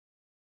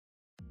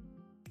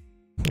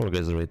Hello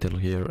guys, Arethiel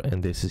here,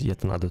 and this is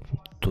yet another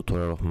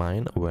tutorial of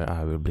mine where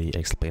I will be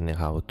explaining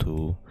how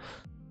to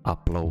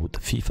upload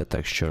FIFA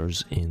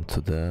textures into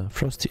the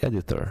Frosty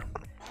Editor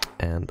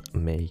and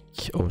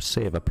make or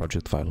save a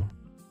project file.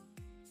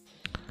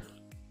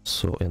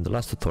 So in the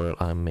last tutorial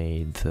I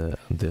made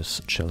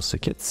this Chelsea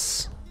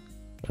kits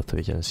that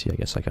we can see. I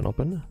guess I can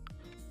open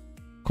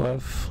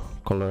coef,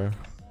 color,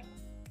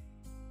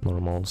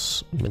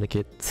 normals,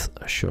 minikit,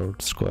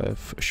 shirts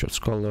coef, shirts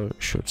color,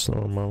 shirts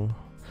normal.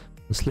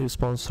 The sleeve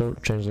sponsor,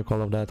 change the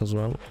color of that as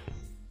well.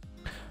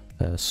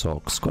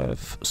 Socks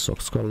coef,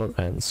 socks color,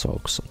 and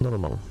socks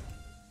normal.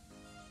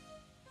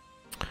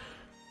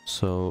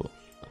 So,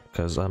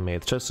 because I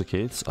made Chelsea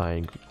kits,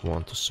 I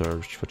want to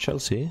search for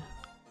Chelsea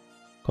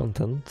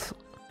content,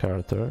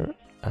 character,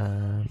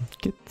 and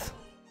kit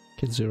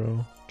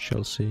 0,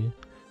 Chelsea.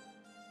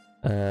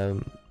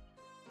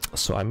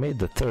 So I made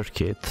the third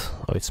kit.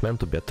 It's meant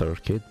to be a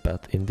third kit,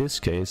 but in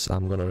this case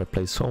I'm gonna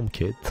replace home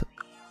kit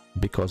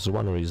because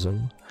one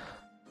reason.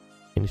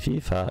 In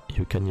FIFA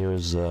you can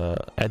use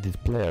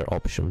edit player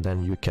option,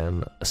 then you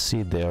can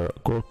see their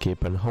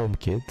goalkeeper and home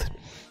kit.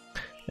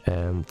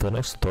 And the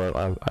next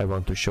tutorial I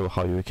want to show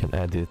how you can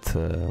edit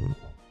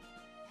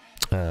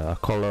a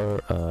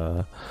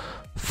color,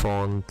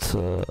 fonts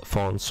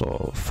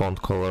or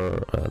font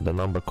color, the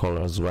number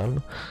color as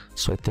well.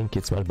 So I think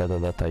it's much better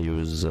that I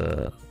use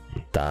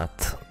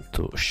that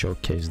to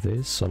showcase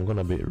this. So I'm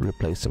gonna be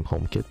replacing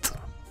home kit.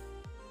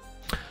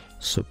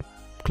 So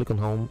click on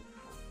home,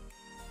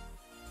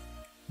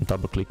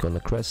 double click on the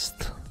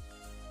crest.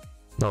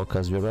 Now,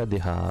 because we already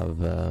have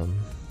the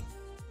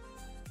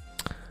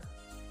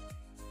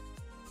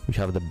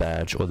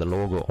badge or the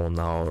logo on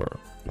our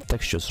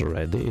textures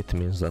already, it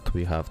means that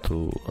we have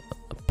to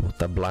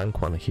put a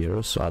blank one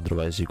here, so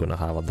otherwise you're gonna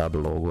have a double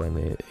logo and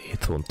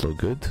it won't look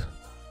good.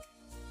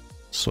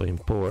 So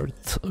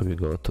import, we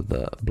go to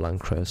the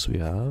blank crest we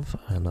have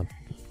and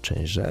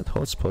change that.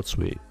 Hotspots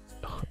we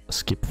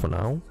skip for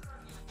now.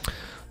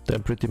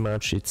 Then pretty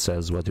much it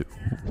says what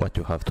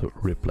you have to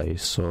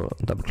replace. So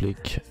double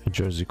click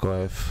jersey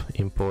coef,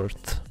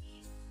 import.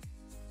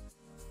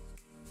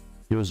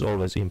 Use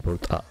always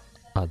import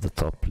at the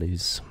top,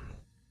 please.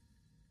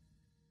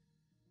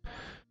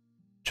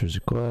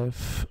 Jersey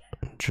coef,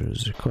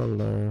 jersey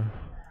color,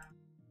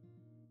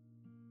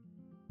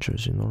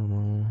 jersey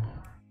normal,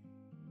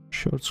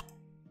 shorts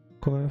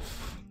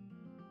coef,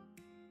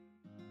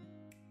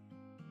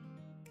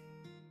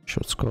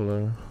 shorts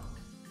color,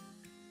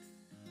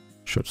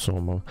 shorts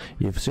normal.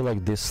 If you see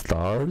like these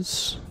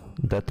stars,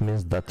 that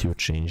means that you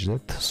changed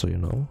it, so you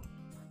know.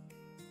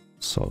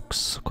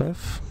 Socks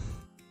coef,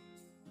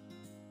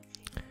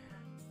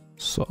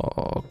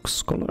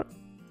 socks color,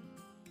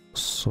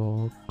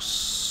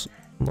 socks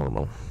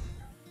normal.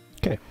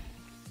 Okay.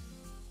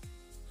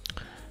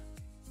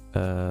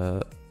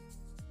 Let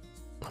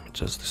me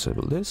just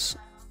disable this.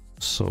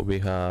 So we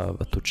have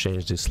to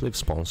change the sleeve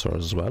sponsor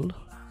as well.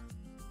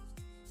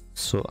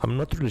 So I'm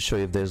not really sure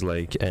if there's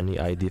like any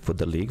ID for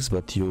the leagues,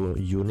 but you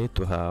need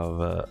to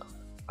have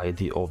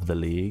ID of the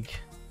league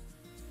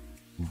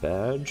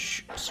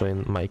badge. So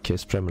in my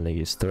case Premier League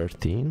is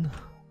 13,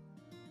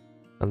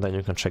 and then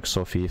you can check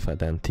FIFA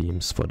then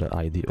teams for the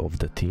ID of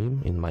the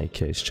team. In my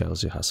case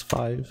Chelsea has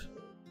 5.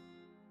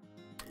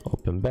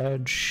 Open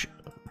badge,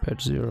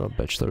 badge 0,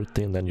 badge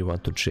 13. Then you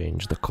want to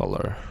change the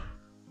color,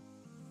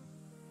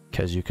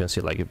 because you can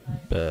see like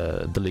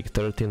the league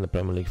 13, the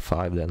Premier League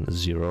 5, then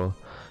 0,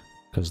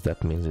 because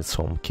that means it's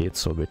home kit,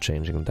 so we're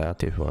changing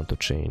that. If you want to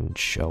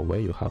change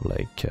away, you have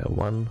like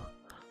 1,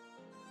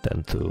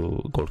 then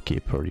to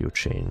goalkeeper you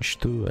change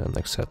 2, and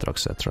etc,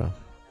 etc.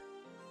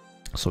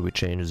 So we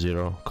change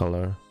 0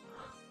 color,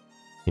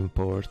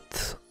 import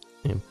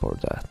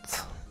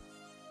that.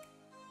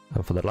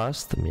 And for the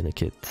last mini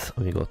kit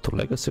we go to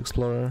Legacy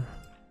Explorer,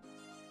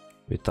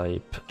 we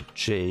type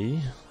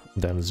J,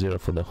 then 0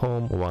 for the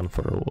home, 1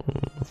 for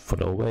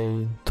the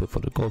away, 2 for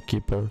the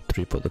goalkeeper,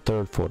 3 for the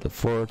third, 4 for the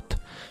fourth.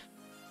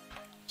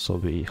 So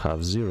we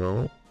have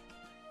 0,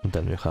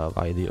 then we have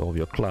ID of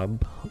your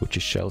club, which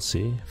is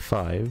Chelsea,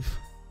 5,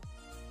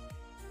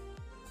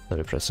 then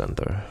we press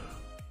enter.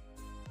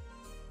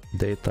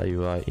 Data,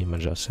 UI,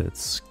 image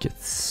assets,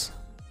 kits.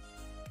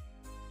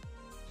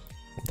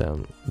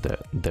 Then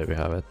there we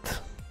have it,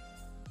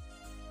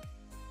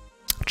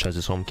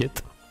 Chelsea's home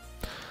kit.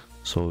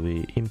 So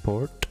we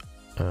import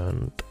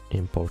and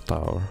import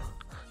our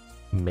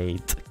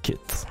made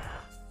kit.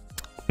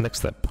 Next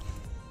step,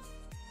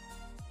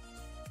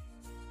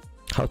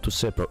 how to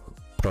save a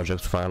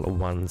project file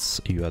once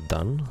you are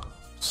done.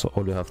 So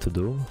all you have to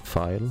do,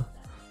 file,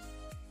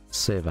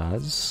 save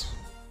as,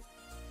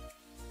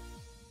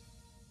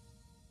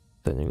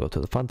 then you go to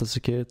the fantasy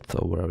kit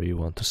or wherever you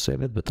want to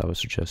save it, but I would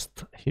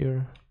suggest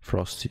here,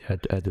 Frosty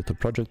Editor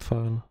project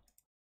file,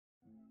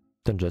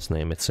 then just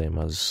name it same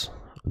as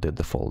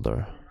the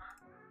folder,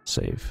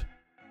 save.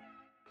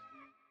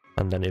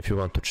 And then if you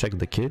want to check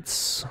the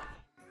kits,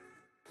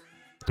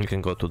 you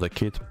can go to the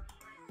kit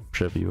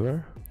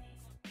previewer.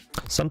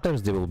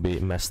 Sometimes they will be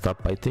messed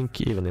up. I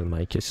think even in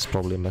my case it's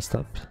probably messed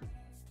up.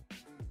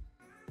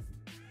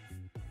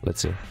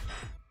 Let's see.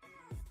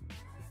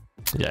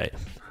 Yeah,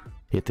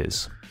 it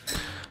is.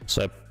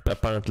 So I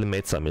apparently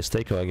made some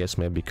mistake, or I guess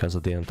maybe because I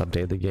didn't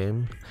update the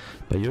game.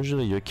 But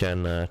usually you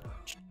can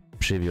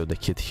preview the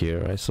kit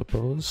here, I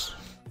suppose.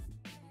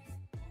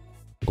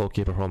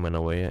 Goalkeeper home and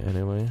away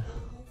anyway.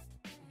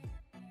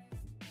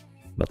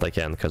 But I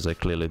can't because I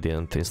clearly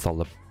didn't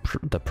install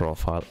the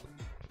profile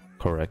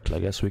correctly. I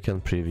guess we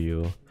can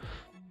preview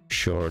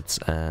shorts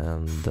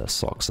and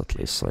socks at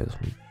least, so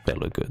they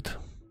look good.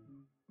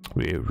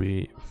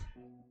 We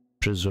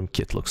presume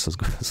kit looks as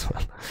good as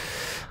well.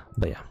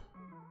 But yeah.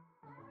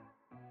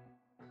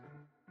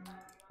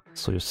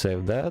 So you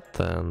save that,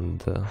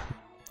 and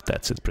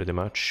that's it pretty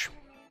much.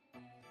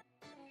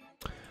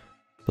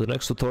 For the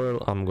next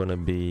tutorial I'm gonna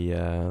be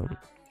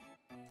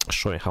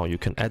showing how you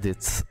can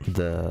edit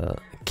the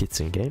kits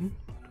in game.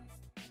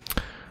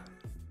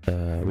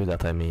 With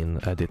that I mean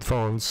edit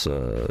fonts,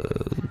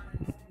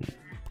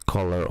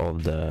 color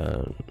of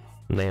the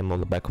name on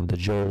the back of the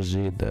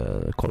jersey,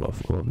 the color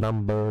of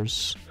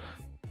numbers.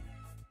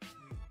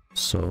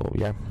 So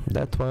yeah,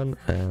 that one,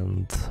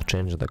 and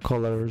change the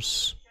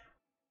colors,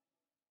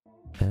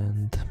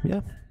 and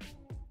yeah.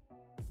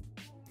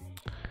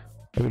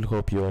 I really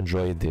hope you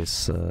enjoy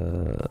this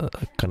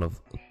kind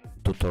of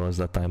tutorials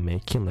that I'm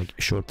making, like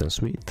short and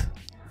sweet.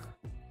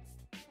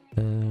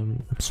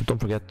 So don't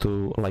forget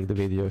to like the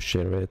video,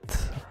 share it,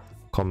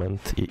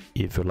 comment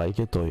if you like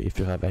it, or if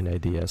you have any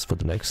ideas for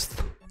the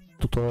next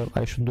tutorial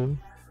I should do.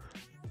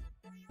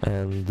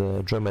 And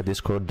join my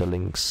Discord, the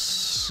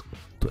links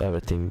to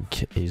everything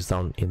is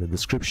down in the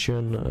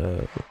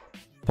description.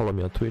 Follow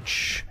me on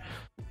Twitch.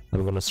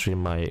 I'm gonna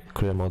stream my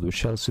career mode with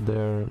Chelsea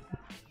there.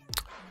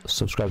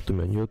 Subscribe to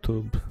me on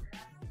YouTube.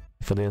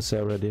 If I didn't say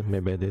already,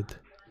 maybe I did.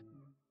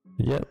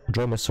 Yeah,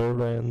 join my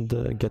server and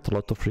get a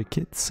lot of free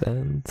kits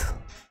and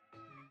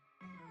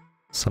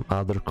some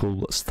other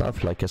cool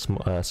stuff like a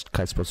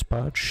Kite Sports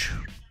patch.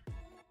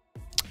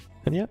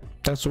 And yeah,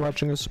 thanks for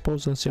watching I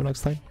suppose, and see you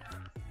next time.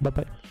 Bye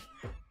bye.